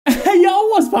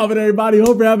poppin', everybody?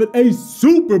 Hope you're having a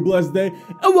super blessed day,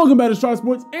 and welcome back to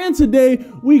SharpeSports. And today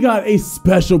we got a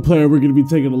special player we're going to be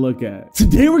taking a look at.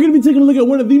 Today we're going to be taking a look at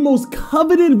one of the most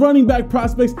coveted running back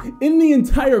prospects in the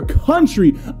entire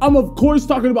country. I'm of course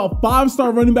talking about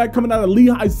 5-star running back coming out of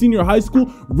Lehigh Senior High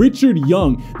School, Richard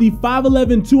Young. The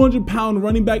 5'11", 200-pound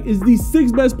running back is the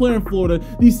 6th best player in Florida,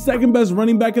 the 2nd best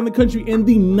running back in the country, and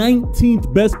the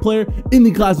 19th best player in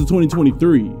the class of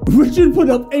 2023. Richard put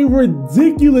up a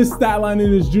ridiculous stat line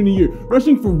in his junior year,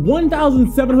 rushing for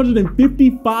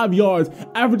 1,755 yards,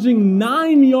 averaging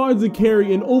 9 yards a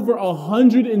carry and over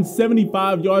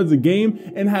 175 yards a game,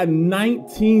 and had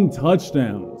 19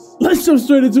 touchdowns. Let's jump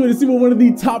straight into it and see what one of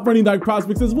the top running back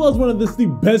prospects, as well as one of the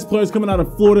best players coming out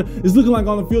of Florida, is looking like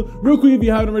on the field. Real quick, if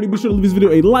you haven't already, be sure to leave this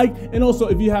video a like, and also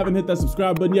if you haven't hit that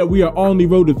subscribe button yet, we are on the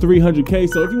road to 300K,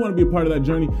 so if you want to be a part of that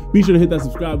journey, be sure to hit that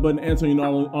subscribe button and turn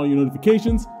on all your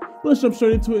notifications. Let's jump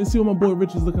straight into it and see what my boy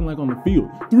Rich is looking like on the field.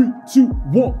 3, 2,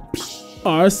 1.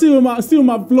 All right, see what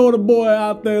my Florida boy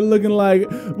out there looking like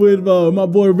with my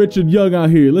boy Richard Young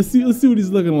out here. Let's see what he's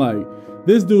looking like.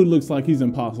 This dude looks like he's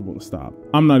impossible to stop.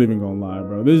 I'm not even gonna lie,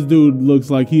 bro. This dude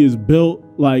looks like he is built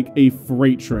like a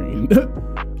freight train.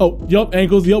 Oh, yup,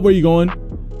 ankles. Yup, where you going?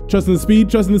 Trusting the speed.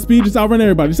 Just outrun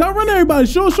everybody.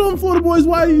 Show them Florida boys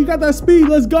why you got that speed.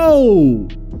 Let's go.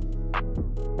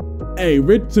 Hey,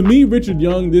 to me, Richard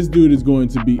Young, this dude is going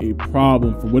to be a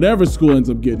problem for whatever school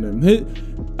ends up getting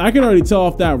him. I can already tell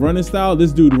off that running style,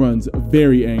 this dude runs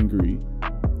very angry.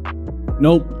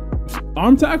 Nope.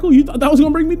 Arm tackle? You thought that was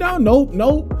going to bring me down? Nope.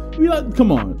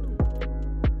 Come on.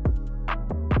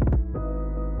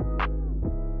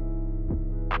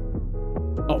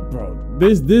 Oh, bro.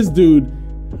 This dude,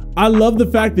 I love the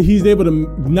fact that he's able to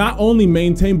not only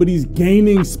maintain, but he's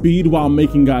gaining speed while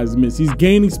making guys miss. He's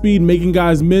gaining speed, making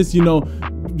guys miss, you know,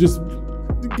 just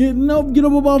get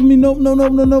up above me, nope,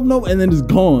 and then just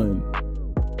gone.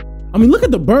 I mean, look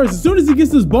at the burst. As soon as he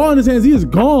gets this ball in his hands, he is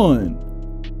gone.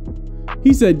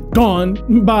 He said,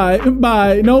 gone,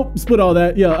 bye, nope, split all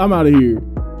that. Yeah, I'm out of here.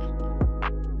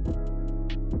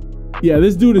 Yeah,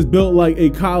 this dude is built like a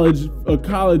college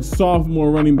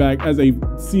sophomore running back as a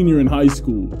senior in high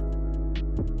school.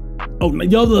 Oh,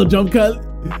 yo, little jump cut.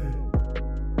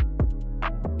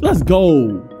 Let's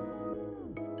go.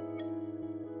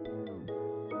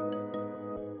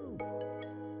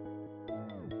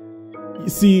 You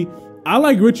see, I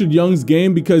like Richard Young's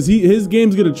game because his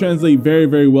game's gonna translate very,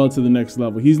 very well to the next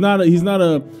level. He's not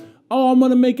a oh, I'm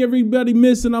gonna make everybody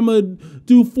miss and I'm gonna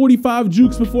do 45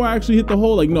 jukes before I actually hit the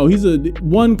hole. Like, no, he's a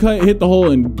one cut, hit the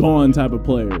hole and gone type of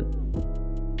player.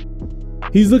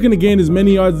 He's looking to gain as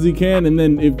many yards as he can, and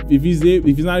then if he's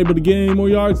not able to get any more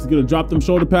yards, he's gonna drop them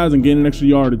shoulder pads and gain an extra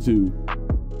yard or two.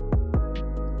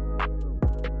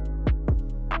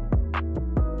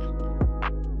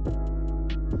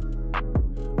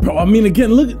 Bro, I mean,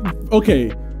 again, look,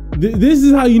 okay. This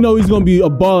is how you know he's gonna be a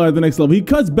baller at the next level. He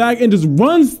cuts back and just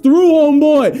runs through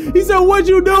homeboy. He said, "What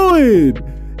you doing?"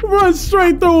 He runs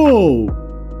straight through him,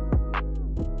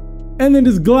 and then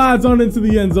just glides on into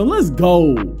the end zone. Let's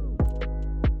go.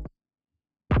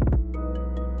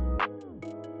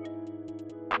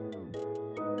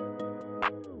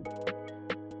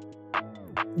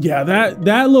 Yeah,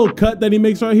 that little cut that he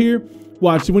makes right here.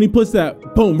 Watch when he puts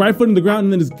that boom right foot in the ground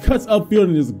and then just cuts upfield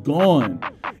and is gone.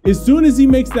 As soon as he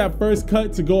makes that first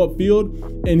cut to go upfield,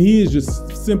 and he is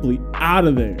just simply out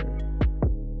of there.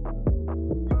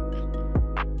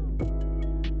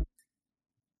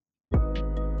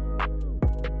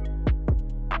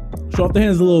 Show off the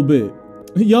hands a little bit.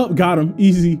 Yup, got him.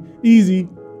 Easy.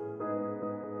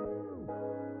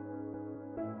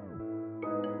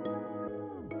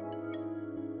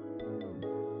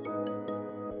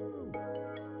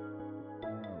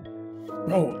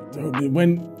 Bro,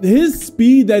 when the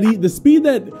speed that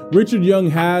Richard Young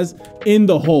has in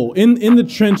the hole, in the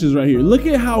trenches right here, look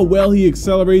at how well he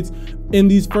accelerates in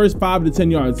these first 5 to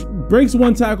 10 yards. Breaks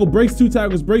 1 tackle, breaks 2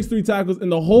 tackles, breaks 3 tackles, and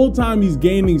the whole time he's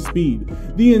gaining speed.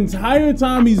 The entire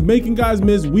time he's making guys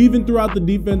miss, weaving throughout the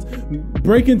defense,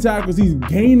 breaking tackles, he's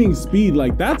gaining speed.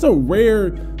 Like, that's a rare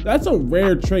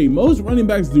trait. Most running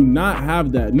backs do not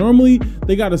have that. Normally,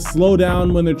 they got to slow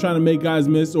down when they're trying to make guys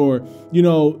miss, or, you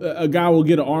know, a guy will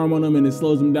get an arm on him and it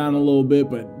slows him down a little bit.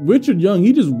 But Richard Young,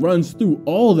 he just runs through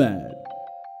all that.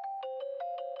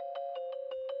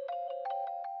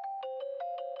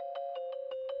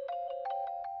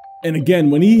 And again,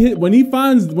 when he hits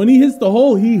the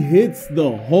hole, he hits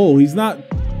the hole. He's not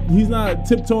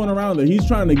tiptoeing around it. He's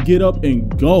trying to get up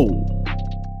and go.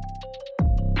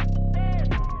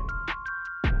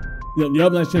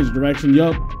 Yup, let's change the direction.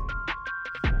 Yup.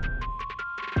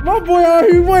 My boy out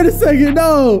here, wait a second,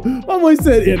 no. My boy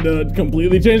said it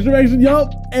completely changed direction,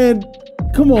 yup. And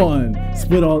come on,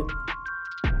 split all.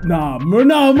 Nah,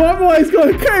 my boy's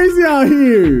going crazy out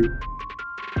here.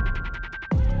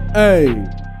 Hey,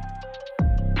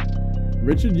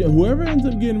 Richard Young, whoever ends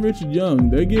up getting Richard Young,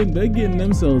 they're getting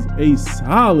themselves a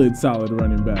solid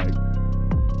running back.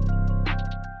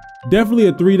 Definitely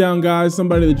a 3-down guy,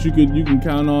 somebody that you can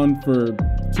count on for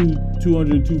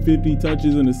 200, 250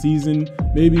 touches in a season,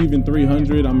 maybe even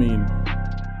 300. I mean,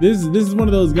 this is one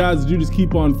of those guys that you just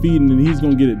keep on feeding and he's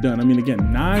gonna get it done. I mean,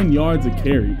 again, 9 yards a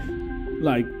carry,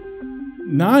 like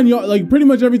 9 yards, like pretty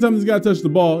much every time this guy touched the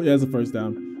ball, yeah, it's a first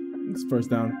down. It's first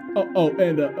down.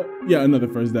 And yeah, another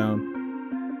first down.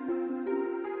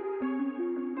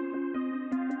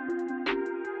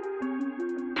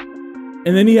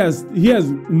 And then he has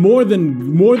more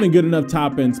than good enough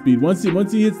top end speed. Once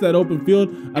he hits that open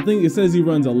field, I think it says he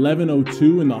runs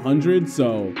 11:02 in the 100.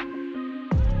 So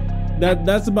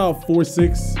that's about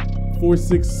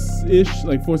 4.6 ish,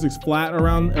 like 4.6 flat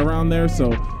around there.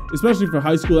 So especially for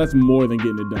high school, that's more than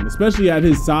getting it done. Especially at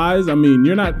his size. I mean,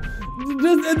 you're not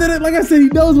just, and then like I said, he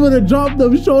knows where to drop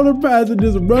those shoulder pads and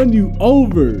just run you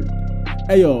over.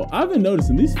 Hey yo, I've been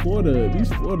noticing these Florida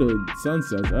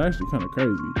sunsets are actually kind of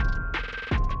crazy.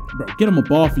 Bro, get him a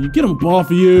ball for you. Get him a ball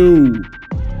for you.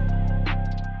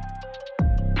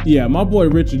 Yeah, my boy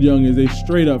Richard Young is a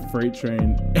straight up freight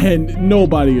train and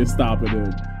nobody is stopping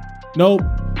him. Nope.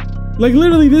 Like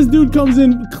literally this dude comes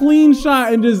in clean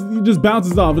shot and just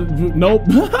bounces off. Nope.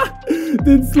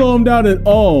 Didn't slow him down at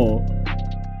all.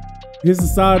 Hits the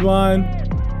sideline,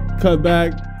 cut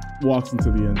back, walks into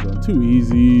the end zone. Too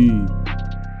easy.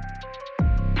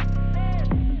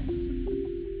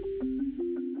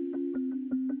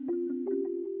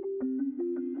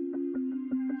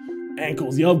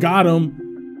 Ankles, yo, got him.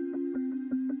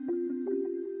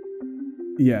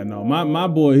 Yeah, no, my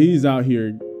boy, he's out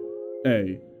here.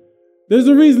 Hey, there's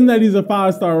a reason that he's a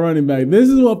 5-star running back. This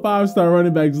is what 5-star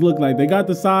running backs look like. They got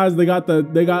the size, they got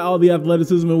all the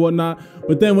athleticism and whatnot.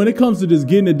 But then when it comes to just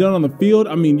getting it done on the field,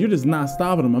 I mean, you're just not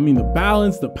stopping him. I mean, the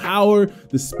balance, the power,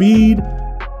 the speed.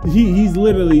 He's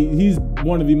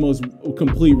one of the most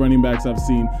complete running backs I've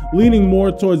seen, leaning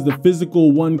more towards the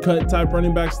physical one-cut type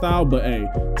running back style. But hey,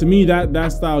 to me,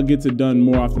 that style gets it done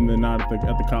more often than not at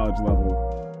the college level.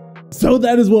 So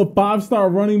that is what 5-star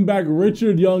running back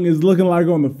Richard Young is looking like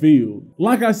on the field.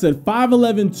 Like I said,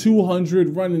 5'11",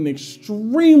 200, running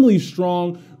extremely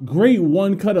strong, great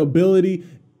one-cut ability,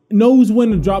 knows when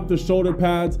to drop the shoulder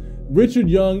pads. Richard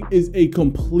Young is a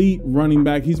complete running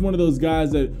back. He's one of those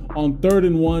guys that on 3rd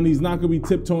and 1, he's not gonna be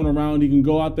tiptoeing around. He can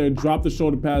go out there, drop the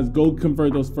shoulder pads, go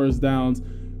convert those first downs.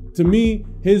 To me,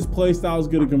 his play style is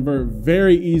gonna convert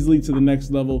very easily to the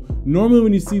next level. Normally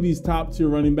when you see these top tier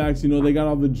running backs, you know, they got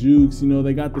all the jukes, you know,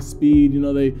 they got the speed, you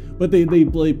know, they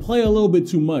play a little bit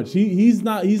too much. He's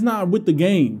not with the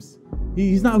games.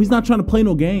 He's not trying to play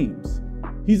no games.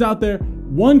 He's out there,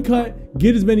 one cut,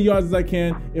 get as many yards as I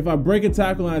can. If I break a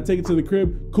tackle and I take it to the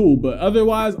crib, cool. But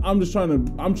otherwise, I'm trying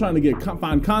to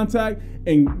find contact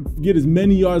and get as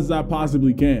many yards as I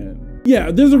possibly can.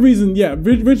 Yeah, there's a reason. Yeah,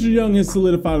 Richard Young has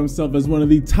solidified himself as one of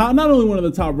the top, not only one of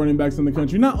the top running backs in the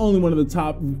country, not only one of the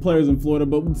top players in Florida,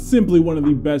 but simply one of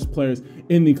the best players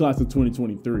in the class of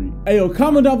 2023. Hey, yo,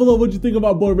 comment down below what you think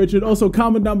about boy Richard. Also,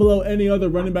 comment down below any other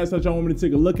running backs that y'all want me to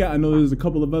take a look at. I know there's a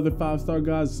couple of other 5-star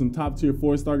guys, some top tier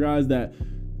 4-star guys that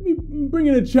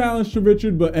bringing a challenge to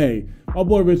Richard, but hey, my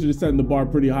boy Richard is setting the bar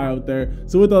pretty high out there.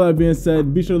 So with all that being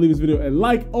said, be sure to leave this video a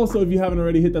like. Also, if you haven't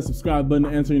already, hit that subscribe button to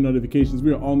answer your notifications.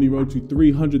 We are on the road to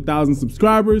 300,000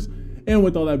 subscribers. And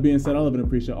with all that being said, I love and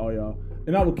appreciate all y'all.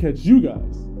 And I will catch you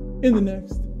guys in the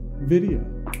next video.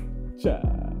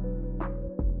 Ciao.